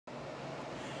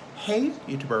Hey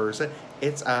YouTubers,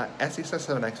 it's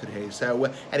SC7X today.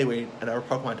 So anyway, another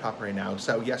Pokemon topic right now.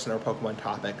 So yes, another Pokemon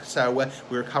topic. So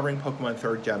we were covering Pokemon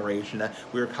 3rd generation,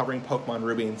 we were covering Pokemon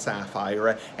Ruby and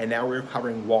Sapphire, and now we're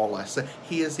covering Wallace.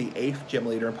 He is the 8th gym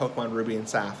leader in Pokemon Ruby and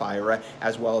Sapphire,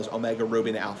 as well as Omega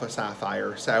Ruby and Alpha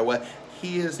Sapphire. So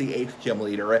he is the 8th gym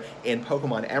leader. In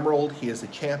Pokemon Emerald, he is the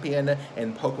champion.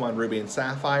 In Pokemon Ruby and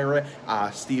Sapphire,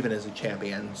 Steven is the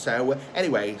champion. So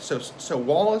anyway, so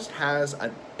Wallace has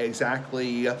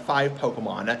exactly 5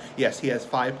 Pokemon. Yes, he has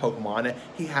 5 Pokemon.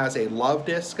 He has a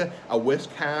Love-Disc, a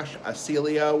Whiscash, a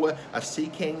Celio, a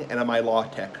Seaking, and a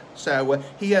Milotic. So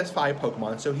he has 5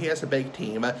 Pokemon, so he has a big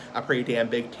team, a pretty damn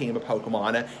big team of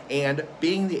Pokemon, and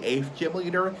being the 8th gym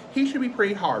leader, he should be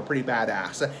pretty hard, pretty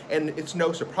badass. And it's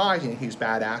no surprising he's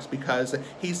badass because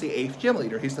he's the 8th gym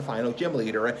leader, he's the final gym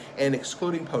leader, and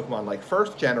excluding Pokemon like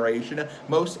 1st generation,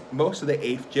 most of the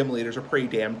 8th gym leaders are pretty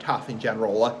damn tough in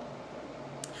general.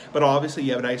 But obviously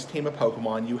you have a nice team of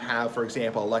Pokemon. You have, for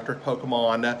example, electric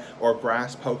Pokemon or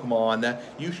grass Pokemon.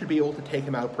 You should be able to take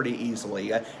them out pretty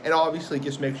easily. And obviously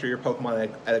just make sure your Pokemon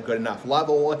are at a good enough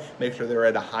level, make sure they're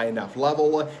at a high enough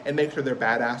level, and make sure they're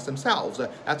badass themselves.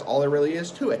 That's all there really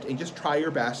is to it. And just try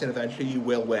your best and eventually you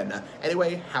will win.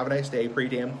 Anyway, have a nice day.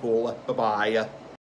 Pretty damn cool. Bye-bye.